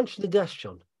 Stop punching the desk,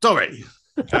 John. Sorry.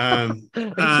 Hence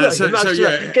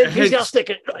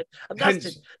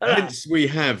we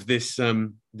have this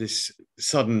this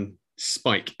sudden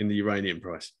spike in the uranium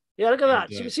price. Yeah, look at that.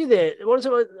 So you can see there, one's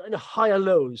in higher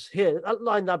lows here,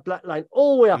 that black line,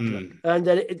 all the way up. And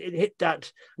then it hit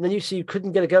that. And then you see you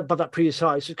couldn't get above that previous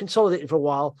high. So it consolidated for a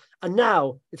while. And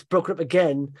now it's broken up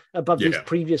again above these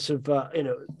previous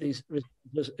it's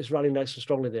rallying nice and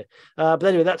strongly there. But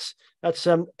anyway, that's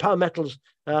power metals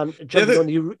jumping on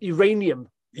the uranium.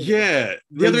 Yeah.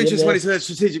 The other interesting one is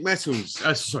strategic metals.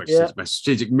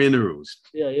 Strategic minerals.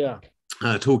 Yeah.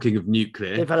 Talking of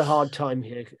nuclear, they've had a hard time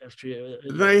here.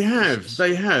 They have.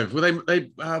 Well,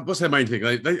 they what's their main thing?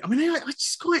 I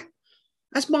just quite,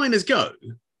 as miners go.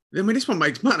 I mean, this one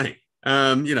makes money.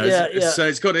 So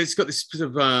it's got this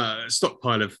sort of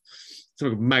stockpile of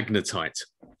something called magnetite.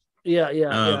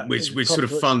 Which sort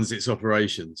of funds its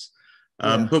operations.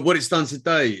 But what it's done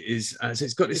today is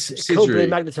it's got this subsidiary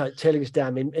magnetite tailings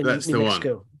dam in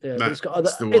Mexico. That's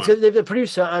it's a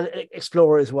producer and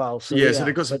explorer as well. So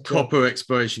they've got some copper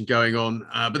exploration going on.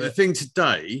 But the thing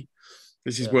today,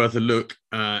 this is worth a look,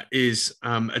 is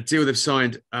a deal they've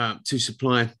signed to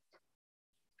supply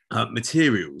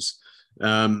materials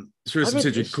through a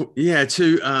subsidiary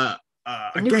to a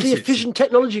nuclear fission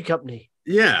technology company.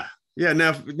 Yeah.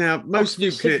 Now most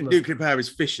nuclear power is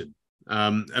fission.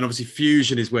 And obviously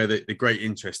fusion is where the great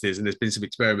interest is, and there's been some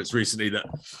experiments recently that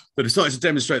have started to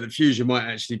demonstrate that fusion might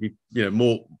actually be, you know,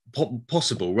 more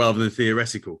possible rather than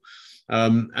theoretical.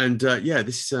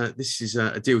 This is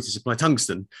a deal to supply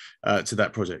tungsten to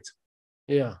that project.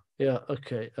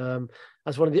 Okay.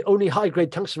 As one of the only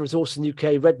high-grade tungsten resources in the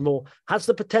UK, Redmoor has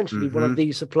the potential to be one of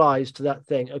these supplies to that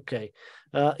thing. Okay.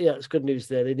 It's good news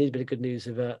there. They need a bit of good news.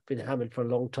 They've been hammered for a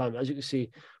long time, as you can see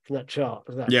from that chart.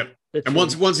 And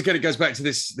once again, it goes back to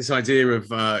this idea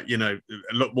of a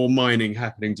lot more mining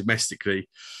happening domestically.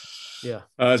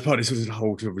 As part of this sort of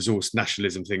whole resource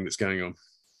nationalism thing that's going on.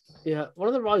 Yeah, one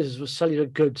of the rises was Cellular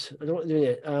Goods. I don't know what they're doing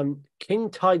it.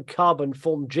 King Tide Carbon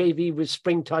formed JV with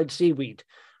Springtide Seaweed.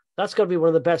 That's got to be one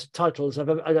of the best titles I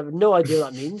have no idea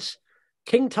what that means.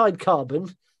 King Tide Carbon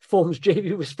forms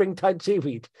JV with Springtide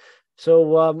Seaweed.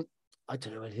 So I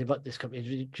don't know anything about this company.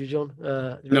 Do you, John?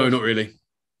 No, not really.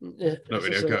 Yeah, not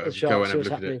really. Go and have a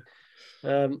look at it.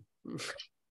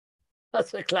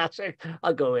 That's a classic.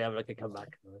 I'll go away and I can come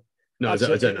back. No, I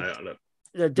don't know. Look.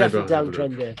 The definite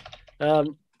downtrend there.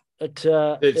 It's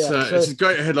a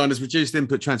great headline. Has reduced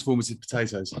input transformers in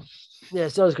potatoes. Yeah,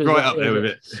 it's not as good. Right up there with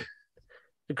it.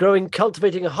 Growing,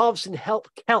 cultivating, and harvesting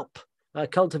kelp.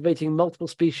 Cultivating multiple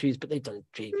species, but they've done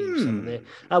JV there.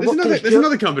 There's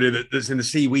another company that's in the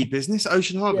seaweed business,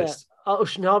 Ocean Harvest.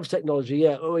 Ocean Harvest Technology,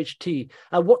 OHT.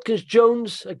 Watkins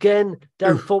Jones, again,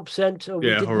 down 4%. We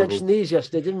did mention these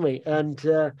yesterday, didn't we? And,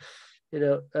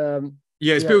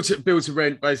 it's built to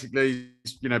rent, basically,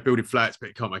 building flats, but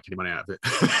it can't make any money out of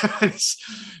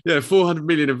it. 400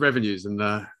 million of revenues and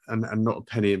not a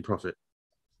penny in profit.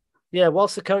 Yeah,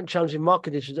 whilst the current challenging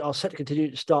market conditions are set to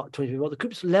continue to start 2021, the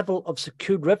group's level of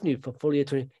secured revenue for full year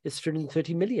 20 is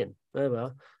 330 million. Oh,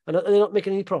 well. And are they not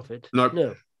making any profit? Nope.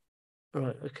 No. All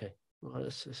right, okay. Well,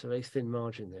 that's a very thin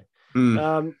margin there.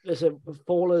 There's a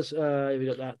Fallers, we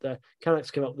got that. The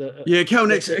Calanex came up with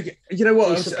Calanex. You know what?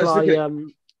 I was looking at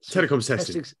telecoms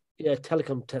testing. Yeah,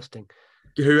 telecom testing.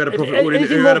 Who had a profit warning?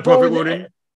 Who had a profit warning?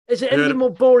 Is it anything more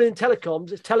boring in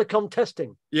telecoms? It's telecom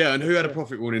testing. Yeah, and who had a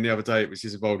profit warning the other day, which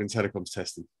is involved in telecoms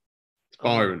testing? It's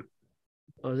Byron.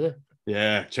 Oh, is it?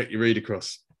 Yeah, check your read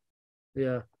across.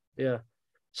 Yeah.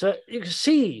 So you can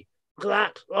see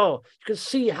that. Oh, you can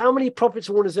see how many profits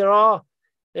warnings there are.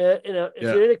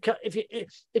 If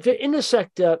you're in a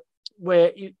sector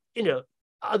where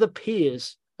other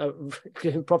peers are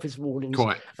giving profits warnings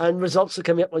and results are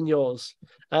coming up on yours,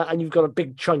 and you've got a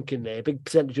big chunk in there, a big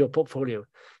percentage of your portfolio,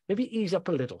 maybe ease up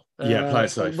a little. Play it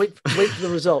safe. Wait for the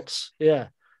results. Yeah,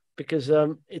 because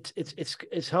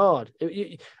it's hard.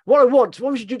 What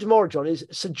we should do tomorrow, John, is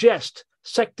suggest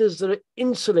sectors that are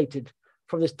insulated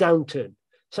from this downturn.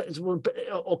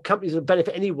 Or companies that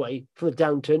benefit anyway from the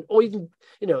downturn, or even,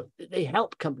 they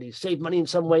help companies save money in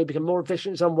some way, become more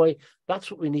efficient in some way. That's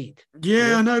what we need.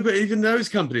 Yeah, I know, but even those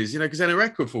companies, because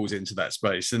Eneraqua falls into that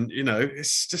space, and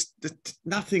it's just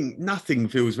nothing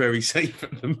feels very safe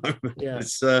at the moment. Yeah.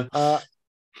 It's, the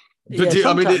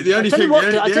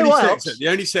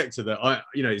only sector that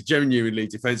is genuinely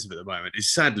defensive at the moment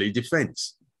is sadly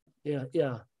defense.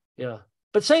 Yeah.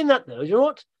 But saying that though, you know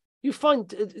what? You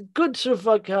find good sort of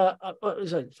like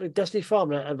Destiny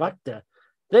Pharma and Avacta.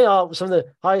 They are some of the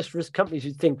highest risk companies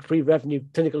you'd think, pre-revenue,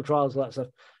 clinical trials, all that stuff.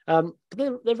 But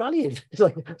they're rallying. It's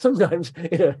like sometimes,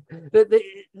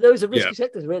 those are risky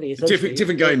sectors, really.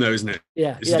 Different game, though, isn't it?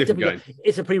 Yeah, it's a different game.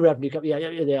 It's a pre-revenue company.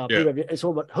 Yeah, they are pre-revenue. It's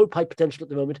all about hope, high potential at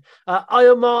the moment.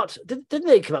 Iomart, didn't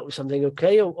they come out with something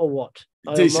okay, or what?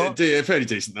 Fairly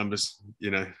decent numbers,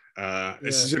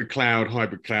 It's a sort of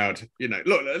hybrid cloud.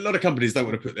 Look, a lot of companies don't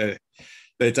want to put their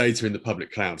data in the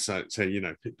public cloud, so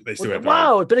they still have.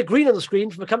 Wow, a bit of green on the screen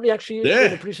from a company actually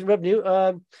producing revenue.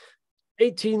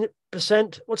 18%.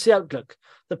 What's the outlook?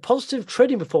 The positive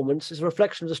trading performance is a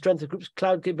reflection of the strength of the group's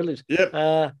cloud capabilities. Yep.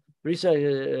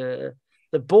 The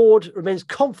board remains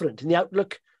confident in the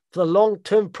outlook for the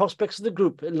long-term prospects of the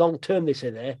group. Long-term, they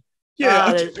say there. Yeah,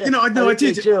 I did. You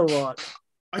know what?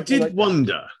 I did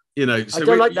wonder. So I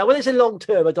don't like that. When they say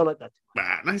long-term, I don't like that.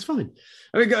 No, it's fine.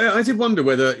 I mean, I did wonder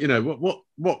whether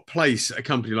what place a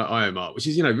company like Iomart, which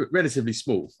is relatively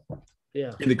small,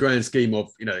 in the grand scheme of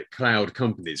cloud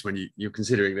companies, when you're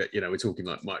considering that we're talking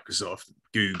like Microsoft,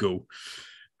 Google,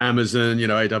 Amazon,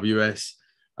 AWS.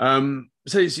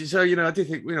 So I do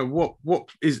think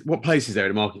what place is there in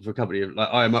the market for a company like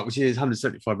Iomart, which is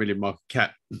 175 million market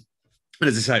cap. And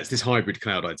as I say, it's this hybrid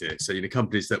cloud idea. So,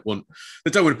 companies that don't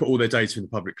want to put all their data in the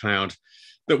public cloud,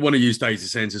 that want to use data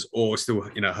centers or still,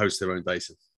 host their own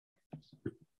data.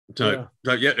 So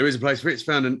there is a place for it. It's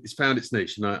found its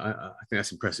niche, and I think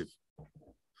that's impressive.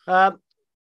 Dafters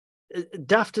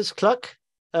Cluck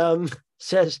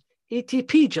says,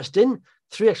 ETP, Justin,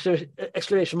 3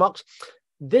 exclamation marks.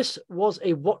 This was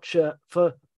a watcher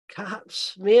for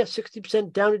perhaps mere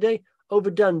 60% down today.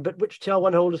 Overdone, but which Tier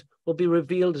 1 holders will be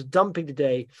revealed as dumping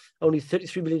today. Only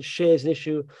 33 million shares in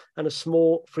issue and a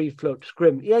small free float.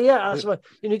 Scrim. Yeah. That's what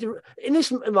you need to. In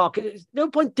this market, there's no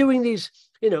point doing these,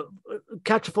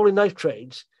 catch a falling knife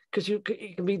trades, because you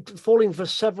can be falling for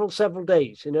several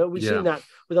days. We've seen that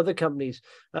with other companies.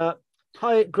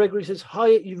 Gregory says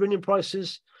higher uranium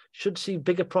prices should see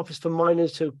bigger profits for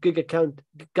miners, so Geiger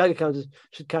Counters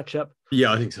should catch up.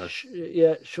 Yeah, I think so.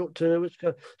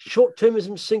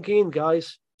 Short-termism sinking in,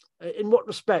 guys. In what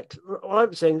respect? Well,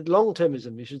 I'm saying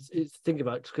long-termism you should think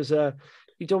about, because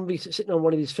you don't be sitting on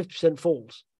one of these 50%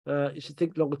 falls. You should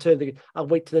think longer term, thinking, I'll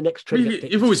wait till the next trade.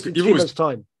 You've always 3 months'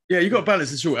 time. Yeah, you've got to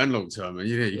balance the short and long term, and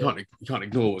you can't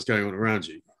ignore what's going on around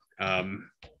you.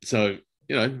 So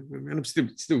I'm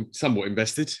still somewhat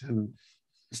invested and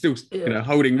still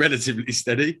holding relatively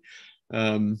steady,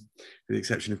 with the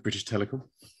exception of British Telecom.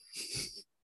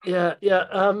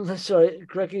 Sorry,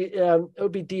 Greggy.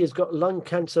 OBD has got lung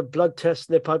cancer blood tests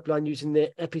in their pipeline using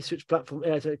their EpiSwitch platform.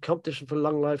 It's a competition for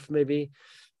Lunglife, maybe.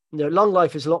 No,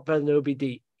 Lunglife is a lot better than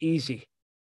OBD. Easy.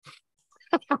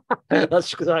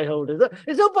 That's because I hold it.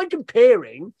 There's no point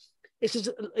comparing. It's just,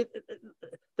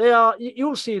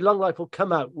 you'll see Lunglife will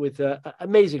come out with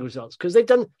amazing results, because they've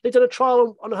done a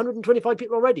trial on 125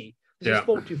 people already. This is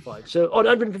 425, so on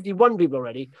 151 people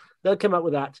already. They'll come out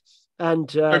with that. And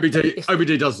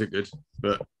OBD does look good,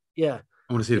 but I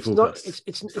want to see the full test.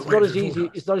 It's not as easy.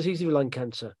 It's not as easy with lung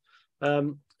cancer.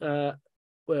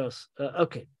 What else?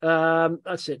 Okay.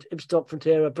 That's it. Ibstock,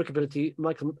 Forterra, Brickability,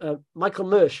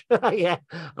 Michelmersh. Yeah,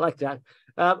 I like that.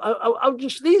 I'll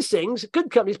just these things,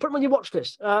 good companies, put them on your watch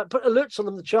list. Put alerts on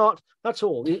them, the chart. That's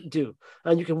all you do,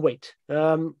 and you can wait.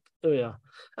 There we are.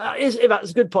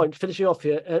 That's a good point. Finishing off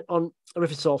here on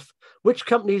Riffitsoff. Which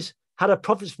companies had a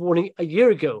profits warning a year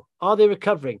ago? Are they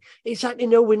recovering? Exactly.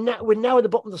 No, we're now at the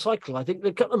bottom of the cycle. I think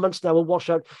a couple of months now will wash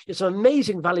out. It's an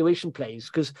amazing valuation plays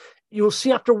because you'll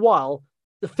see after a while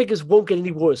the figures won't get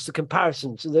any worse. The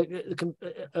comparisons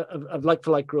of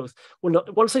like-for-like growth will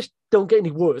not. Once they don't get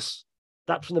any worse,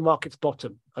 that's when the market's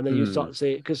bottom, and then you start to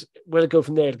say, because where to go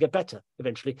from there, it'll get better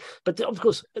eventually. But of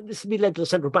course, this will be led to the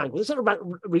central bank. Well, the central bank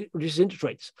reduces interest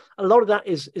rates. A lot of that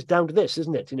is down to this,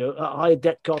 isn't it? Higher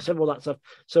debt costs and all that stuff.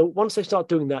 So once they start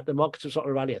doing that, the markets will start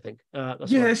to rally, I think.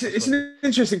 It's an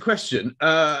interesting question.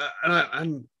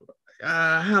 And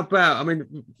how about, I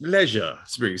mean, leisure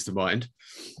springs to mind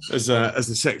as the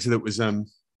sector that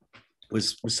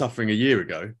was suffering a year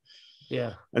ago.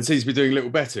 Yeah, and seems to be doing a little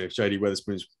better if JD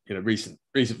Wetherspoon's recent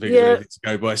figures to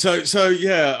go by. So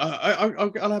yeah,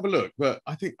 I'll have a look, but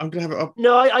I think I'm going to have a.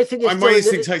 No, I think my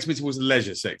instinct takes me towards the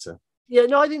leisure sector. Yeah,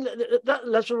 no, I think that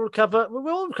leisure will recover.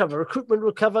 We'll all recover. Recruitment will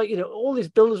recover. All these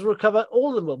builders will recover. All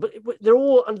of them will, but they're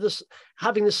all under this,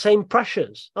 having the same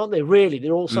pressures, aren't they? Really,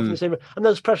 they're all suffering the same, and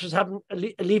those pressures haven't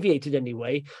alleviated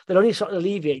anyway. They'll only start to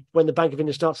alleviate when the Bank of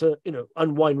England starts to,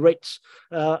 unwind rates.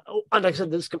 And like I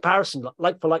said, this comparison,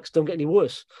 like for likes, don't get any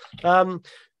worse.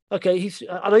 Okay,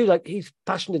 I know you like Heath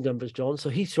passenger numbers, John. So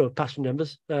Heathrow passenger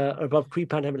numbers are above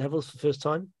pre-pandemic levels for the first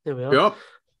time. There we are. Yeah.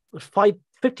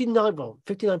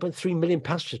 59.3 million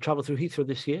passengers travel through Heathrow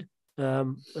this year. There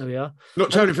we are. Not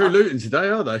travelling through Luton today,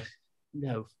 are they?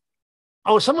 No.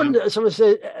 Oh, someone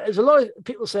said, there's a lot of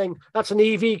people saying that's an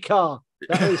EV car.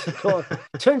 That is the car.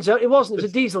 Turns out it wasn't.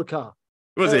 It's a diesel car.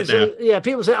 Was it now? Yeah,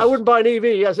 people say, I wouldn't buy an EV.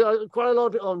 Yes, quite a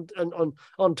lot of it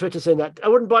on Twitter saying that. I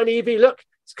wouldn't buy an EV. Look,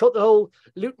 it's caught the whole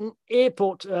Luton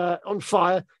airport on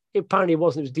fire. Apparently it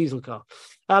wasn't. It was a diesel car.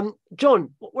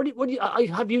 John, what do you, I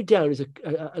have you down as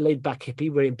a laid back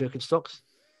hippie wearing Birkenstocks?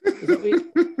 Is that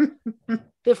what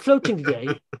they're floating today.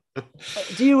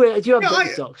 Do you have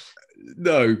Birkenstocks?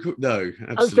 No, absolutely.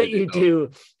 I bet you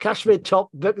do. Cashmere top,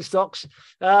 Birkenstocks.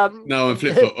 No, I'm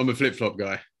flip flop. I'm a flip flop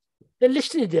guy. They're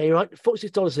listed today, right?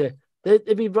 $46 there.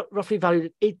 They'd be roughly valued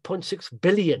at $8.6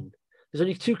 billion. There's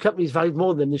only two companies valued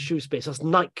more than them in the shoe space. That's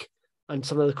Nike and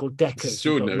some other called Deckers. It's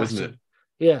extraordinary, isn't it?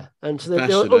 Yeah, and so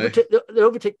they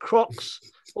overtake Crocs,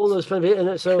 all those kind of,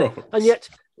 and yet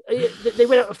they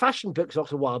went out of fashion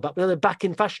Birkenstocks a while back, but now they're back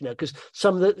in fashion now because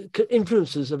some of the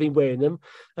influencers have been wearing them.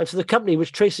 And so the company,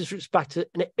 which traces roots back to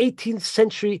an 18th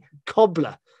century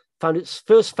cobbler, found its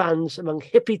first fans among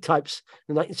hippie types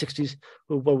in the 1960s,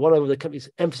 who were one of the company's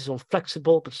emphasis on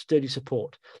flexible but sturdy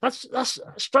support. That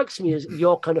strikes me as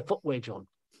your kind of footwear, John.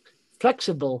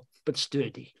 Flexible but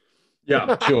sturdy.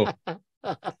 Yeah, sure.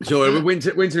 Sure.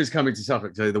 Winter is coming to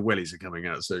Suffolk, so the wellies are coming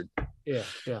out soon. Yeah.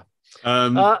 That's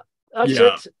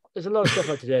yeah. it. There's a lot of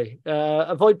stuff out today.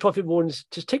 Avoid profit warnings.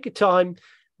 Just take your time.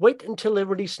 Wait until they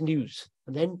release news,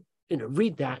 and then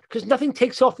read that, because nothing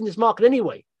takes off in this market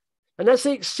anyway. Unless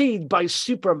they exceed by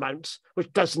super amounts,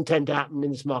 which doesn't tend to happen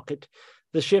in this market,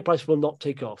 the share price will not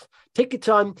take off. Take your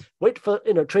time. Wait for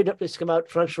trade updates to come out,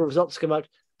 financial results to come out,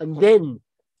 and then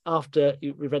after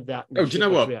you read that. Oh, do you know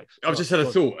what? I've just had a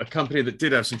thought. A company that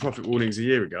did have some profit warnings a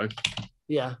year ago.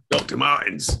 Yeah. Dr.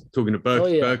 Martens, talking to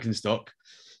Birkenstock.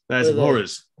 There's some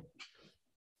horrors.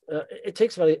 It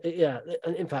takes value,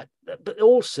 and in fact, but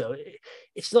also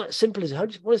it's not as simple as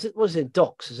what is it?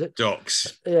 Docs, is it?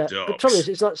 Docs. Yeah. Docs. The trouble is,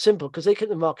 it's not simple because they kept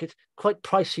the market quite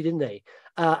pricey, didn't they?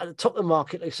 At the top of the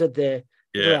market, like I said there.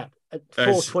 Yeah. At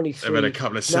 423. They've had a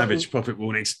couple of savage profit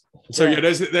warnings. So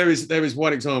there is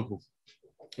one example.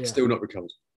 Yeah. Still not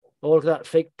recovered. All of that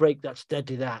fake break, that's dead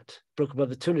to that. Broke above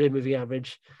the 200-day moving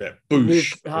average. Yeah,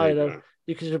 boosh. Higher.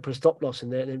 You could have put a stop loss in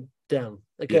there and then down.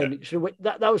 Again, you should wait.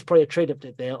 That was probably a trade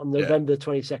update there on November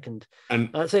 22nd. And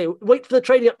I'd say wait for the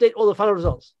trading update or the final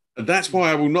results. And that's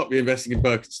why I will not be investing in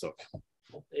Birkenstock.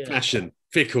 Fashion,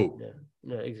 fickle.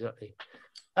 Yeah, exactly.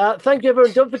 Thank you,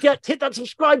 everyone. Don't forget, hit that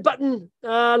subscribe button,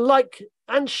 like,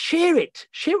 and share it.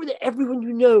 Share it with everyone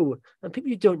you know and people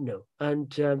you don't know.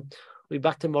 And we'll be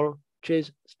back tomorrow.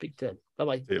 Cheers. Speak then.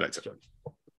 Bye-bye. See you later. John.